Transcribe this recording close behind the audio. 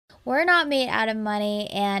we're not made out of money,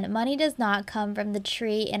 and money does not come from the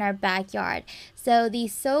tree in our backyard. So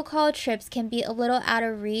these so-called trips can be a little out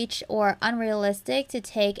of reach or unrealistic to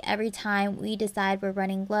take every time we decide we're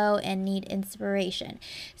running low and need inspiration.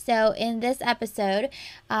 So in this episode,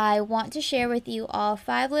 I want to share with you all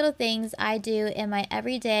 5 little things I do in my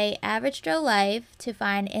everyday average Joe life to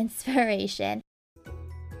find inspiration.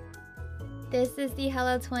 This is the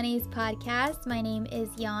Hello 20s podcast. My name is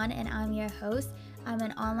Jan and I'm your host. I'm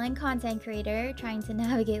an online content creator trying to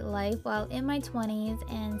navigate life while in my 20s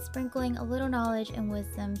and sprinkling a little knowledge and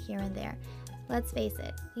wisdom here and there. Let's face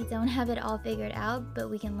it, we don't have it all figured out,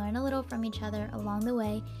 but we can learn a little from each other along the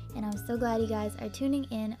way, and I'm so glad you guys are tuning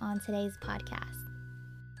in on today's podcast.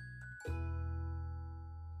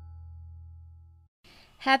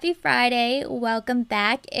 Happy Friday, welcome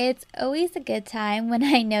back. It's always a good time when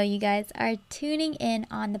I know you guys are tuning in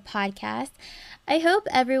on the podcast. I hope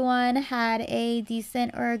everyone had a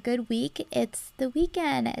decent or a good week. It's the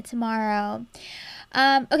weekend tomorrow.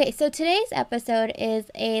 Okay, so today's episode is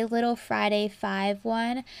a little Friday 5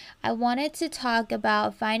 one. I wanted to talk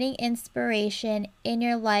about finding inspiration in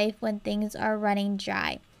your life when things are running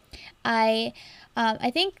dry. I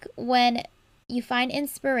think when you find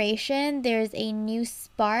inspiration, there's a new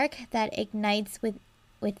spark that ignites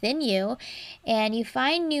within you, and you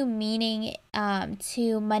find new meaning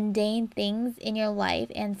to mundane things in your life,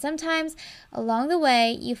 and sometimes along the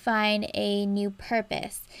way you find a new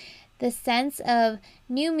purpose. The sense of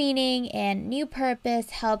new meaning and new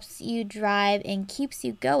purpose helps you drive and keeps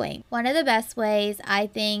you going. One of the best ways, I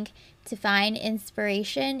think, to find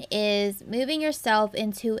inspiration is moving yourself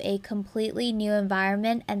into a completely new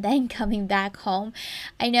environment and then coming back home.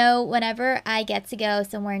 I know whenever I get to go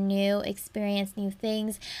somewhere new, experience new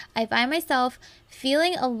things, I find myself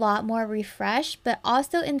feeling a lot more refreshed, but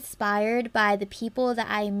also inspired by the people that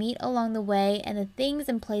I meet along the way and the things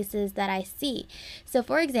and places that I see. So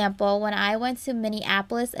for example, when I went to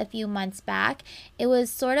Minneapolis a few months back, it was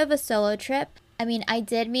sort of a solo trip. I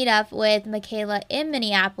did meet up with Michaela in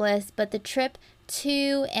Minneapolis, but the trip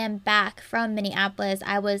to and back from Minneapolis,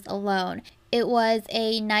 I was alone. It was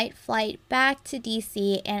a night flight back to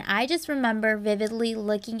DC, and I just remember vividly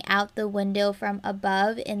looking out the window from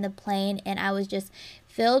above in the plane, and I was just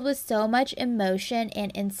filled with so much emotion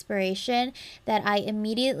and inspiration that I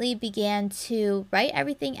immediately began to write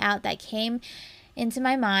everything out that came into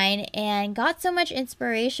my mind and got so much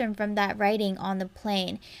inspiration from that writing on the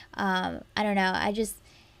plane. I don't know,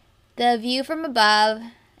 the view from above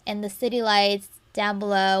and the city lights down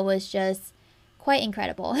below was just quite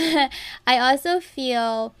incredible. I also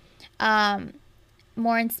feel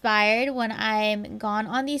more inspired when I'm gone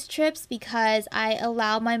on these trips because I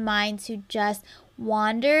allow my mind to just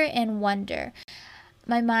wander and wonder.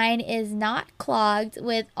 My mind is not clogged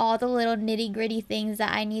with all the little nitty-gritty things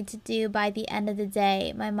that I need to do by the end of the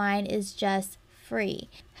day. My mind is just free.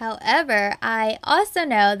 However, I also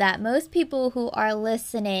know that most people who are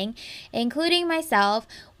listening, including myself,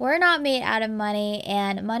 we're not made out of money,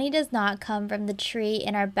 and money does not come from the tree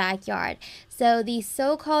in our backyard. So these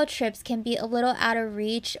so-called trips can be a little out of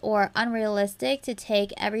reach or unrealistic to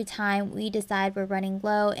take every time we decide we're running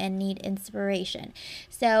low and need inspiration.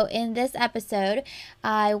 So in this episode,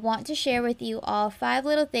 I want to share with you all 5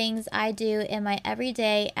 little things I do in my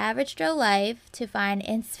everyday average Joe life to find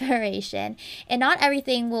inspiration. And not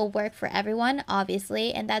everything will work for everyone,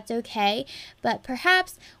 obviously, and that's okay, but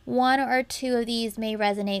perhaps 1 or 2 of these may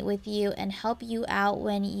resonate with you and help you out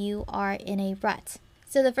when you are in a rut.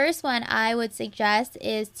 So the first one I would suggest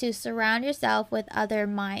is to surround yourself with other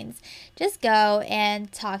minds. Just go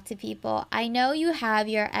and talk to people. I know you have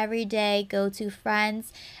your everyday go-to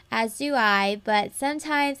friends, as do I, but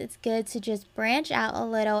sometimes it's good to just branch out a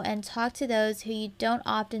little and talk to those who you don't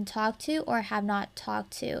often talk to or have not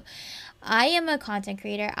talked to. I am a content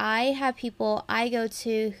creator. I have people I go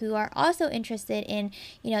to who are also interested in,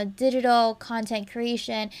 digital content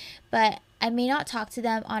creation, but I may not talk to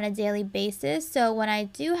them on a daily basis. So when I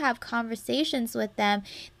do have conversations with them,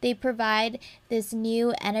 they provide this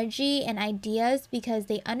new energy and ideas because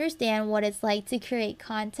they understand what it's like to create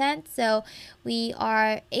content. So we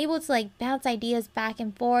are able to bounce ideas back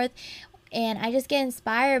and forth. And I just get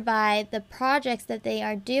inspired by the projects that they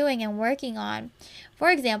are doing and working on. For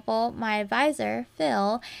example, my advisor,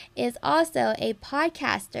 Phil, is also a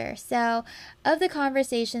podcaster. So of the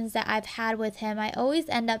conversations that I've had with him, I always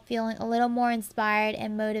end up feeling a little more inspired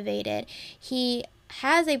and motivated. He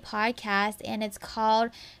has a podcast and it's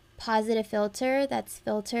called Positive Filter. That's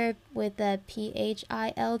filter with the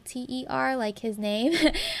Philter, like his name.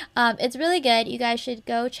 It's really good. You guys should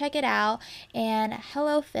go check it out. And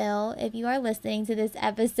hello, Phil, if you are listening to this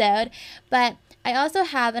episode. But I also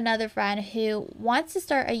have another friend who wants to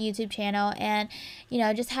start a YouTube channel, and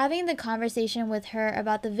just having the conversation with her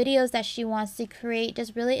about the videos that she wants to create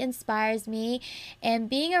just really inspires me. And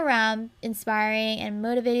being around inspiring and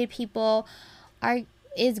motivated people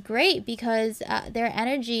is great because their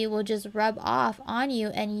energy will just rub off on you,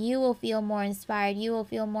 and you will feel more inspired. You will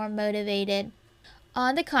feel more motivated.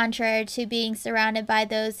 On the contrary to being surrounded by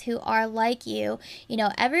those who are like you,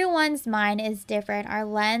 everyone's mind is different. Our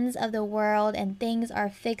lens of the world and things are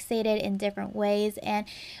fixated in different ways. And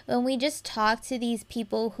when we just talk to these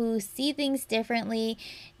people who see things differently,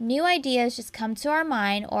 new ideas just come to our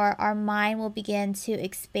mind, or our mind will begin to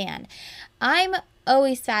expand. I'm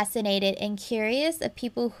always fascinated and curious of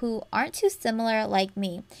people who aren't too similar like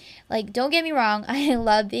me. Like, don't get me wrong, I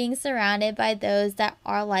love being surrounded by those that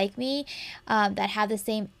are like me, that have the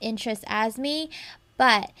same interests as me,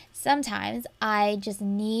 but sometimes I just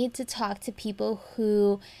need to talk to people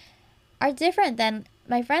who are different than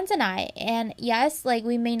my friends and I. And yes, like,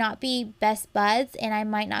 we may not be best buds, and I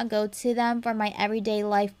might not go to them for my everyday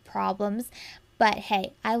life problems, but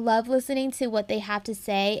hey, I love listening to what they have to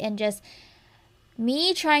say and just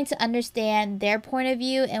me trying to understand their point of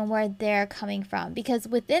view and where they're coming from, because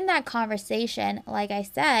within that conversation, like I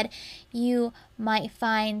said, you might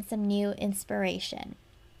find some new inspiration.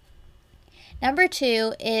 Number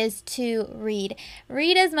 2 is to read.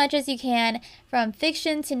 Read as much as you can, from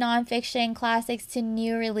fiction to nonfiction, classics to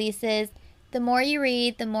new releases. The more you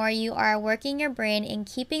read, the more you are working your brain and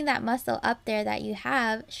keeping that muscle up there that you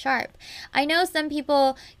have sharp. I know some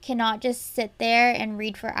people cannot just sit there and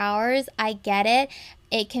read for hours. I get it.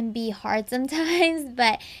 It can be hard sometimes,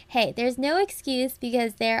 but hey, there's no excuse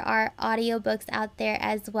because there are audiobooks out there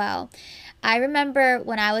as well. I remember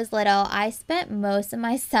when I was little, I spent most of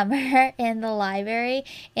my summer in the library,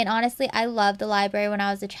 and honestly, I loved the library when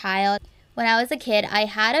I was a child. When I was a kid, I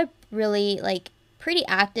had a really pretty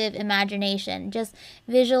active imagination, just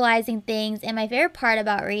visualizing things. And my favorite part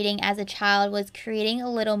about reading as a child was creating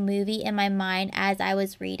a little movie in my mind as I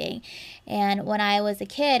was reading. And when I was a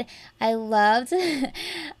kid, I loved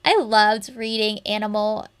reading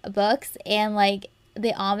animal books and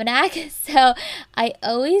the almanac. So I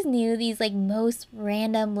always knew these most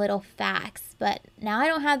random little facts, but now I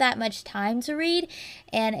don't have that much time to read,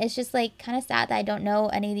 and it's just kind of sad that I don't know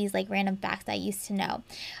any of these random facts I used to know.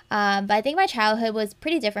 But I think my childhood was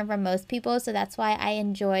pretty different from most people, so that's why I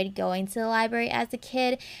enjoyed going to the library as a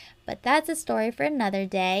kid. But that's a story for another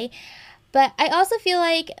day. But I also feel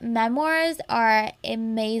like memoirs are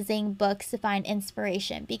amazing books to find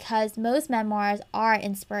inspiration, because most memoirs are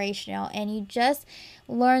inspirational, and you just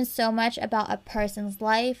learn so much about a person's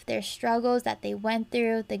life, their struggles that they went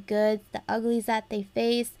through, the goods, the uglies that they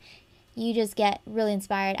face. You just get really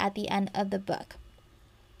inspired at the end of the book.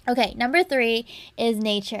 Okay, number 3 is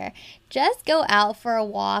nature. Just go out for a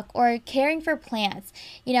walk or caring for plants.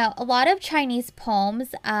 A lot of Chinese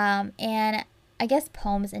poems, and I guess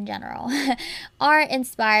poems in general, are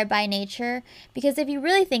inspired by nature, because if you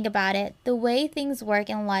really think about it, the way things work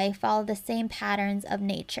in life follow the same patterns of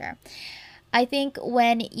nature. I think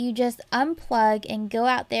when you just unplug and go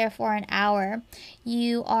out there for an hour,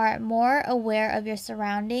 you are more aware of your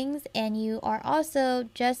surroundings, and you are also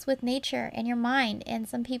just with nature and your mind. And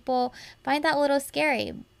some people find that a little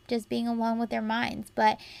scary, just being alone with their minds,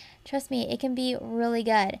 but trust me, it can be really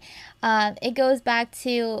good. It goes back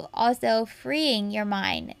to also freeing your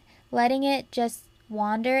mind, letting it just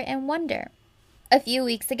wander and wonder. A few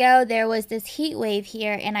weeks ago, there was this heat wave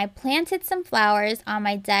here, and I planted some flowers on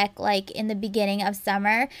my deck in the beginning of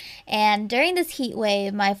summer. And during this heat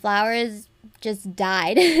wave, my flowers just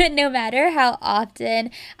died. No matter how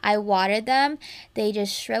often I watered them, they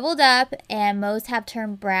just shriveled up, and most have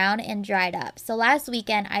turned brown and dried up. So last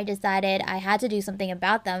weekend, I decided I had to do something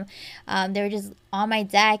about them. They were just on my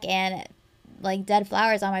deck, and dead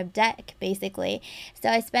flowers on my deck, basically. So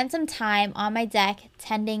I spent some time on my deck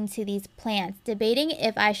tending to these plants, debating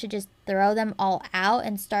if I should just throw them all out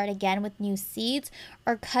and start again with new seeds,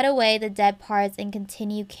 or cut away the dead parts and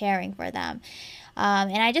continue caring for them.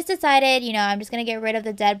 And I just decided, I'm just going to get rid of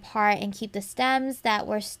the dead part and keep the stems that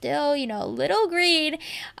were still, a little green,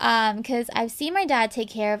 because I've seen my dad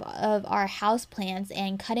take care of our house plants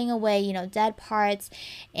and cutting away, dead parts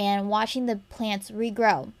and watching the plants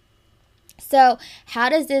regrow. So how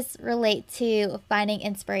does this relate to finding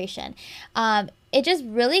inspiration? It just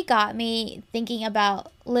really got me thinking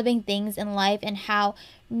about living things in life, and how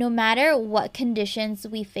no matter what conditions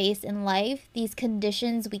we face in life, these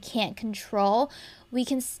conditions we can't control, we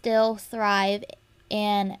can still thrive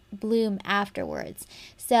and bloom afterwards.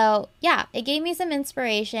 So yeah, it gave me some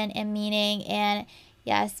inspiration and meaning, and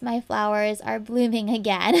yes, my flowers are blooming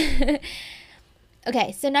again.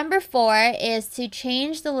 Okay, so number 4 is to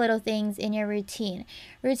change the little things in your routine.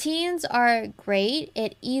 Routines are great.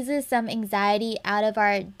 It eases some anxiety out of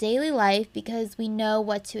our daily life because we know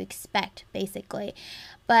what to expect, basically.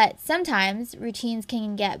 But sometimes routines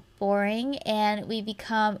can get boring and we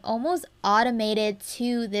become almost automated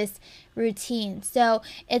to this routine. So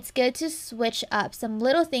it's good to switch up some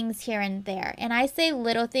little things here and there. And I say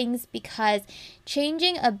little things because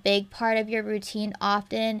changing a big part of your routine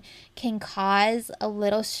often can cause a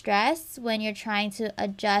little stress when you're trying to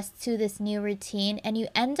adjust to this new routine, and you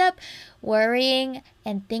end up worrying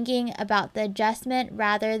and thinking about the adjustment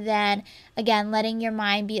rather than, again, letting your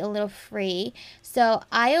mind be a little free. So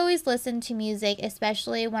I always listen to music,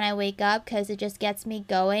 especially when I wake up, because it just gets me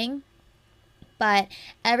going. But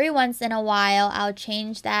every once in a while, I'll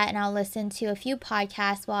change that and I'll listen to a few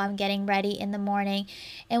podcasts while I'm getting ready in the morning.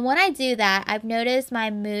 And when I do that, I've noticed my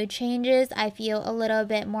mood changes. I feel a little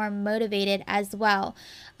bit more motivated as well.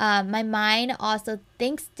 My mind also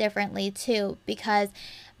thinks differently too, because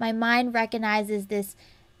my mind recognizes this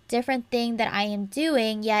different thing that I am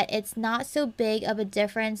doing, yet it's not so big of a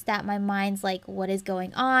difference that my mind's like, what is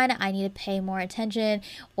going on? I need to pay more attention,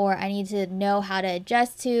 or I need to know how to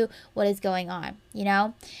adjust to what is going on, you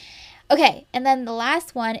know? Okay, and then the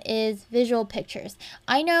last one is visual pictures.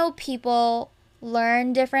 I know people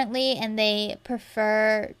learn differently and they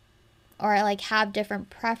prefer or like have different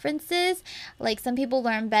preferences. Like some people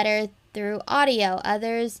learn better through audio,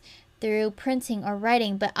 others through printing or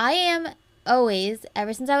writing, but I am always,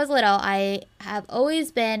 ever since I was little, I have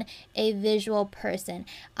always been a visual person.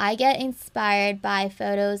 I get inspired by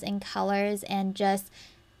photos and colors and just,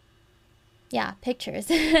 yeah,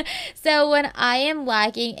 pictures. So when I am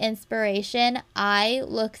lacking inspiration, I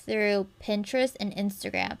look through Pinterest and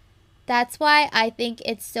Instagram. That's why I think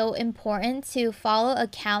it's so important to follow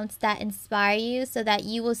accounts that inspire you so that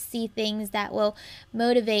you will see things that will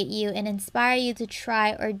motivate you and inspire you to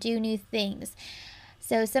try or do new things.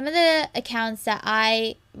 So some of the accounts that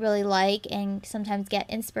I really like and sometimes get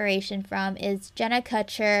inspiration from is Jenna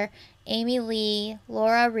Kutcher, Amy Lee,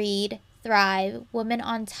 Laura Reed, Thrive, Women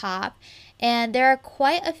on Top, and there are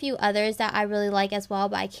quite a few others that I really like as well,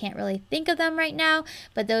 but I can't really think of them right now,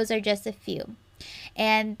 but those are just a few.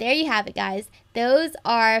 And there you have it, guys. Those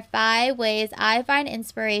are 5 ways I find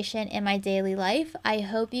inspiration in my daily life. I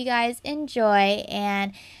hope you guys enjoy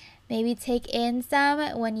and maybe take in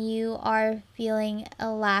some when you are feeling a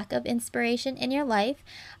lack of inspiration in your life.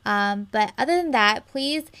 But other than that,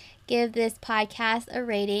 please give this podcast a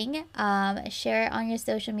rating. Share it on your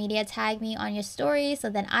social media. Tag me on your story so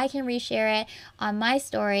then I can reshare it on my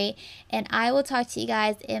story. And I will talk to you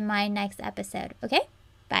guys in my next episode. Okay?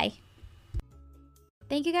 Bye.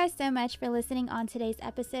 Thank you guys so much for listening on today's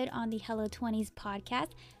episode on the Hello 20s podcast.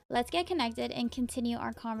 Let's get connected and continue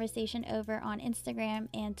our conversation over on Instagram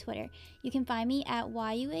and Twitter. You can find me at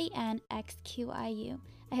YUANXQIU.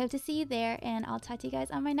 I hope to see you there, and I'll talk to you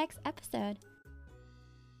guys on my next episode.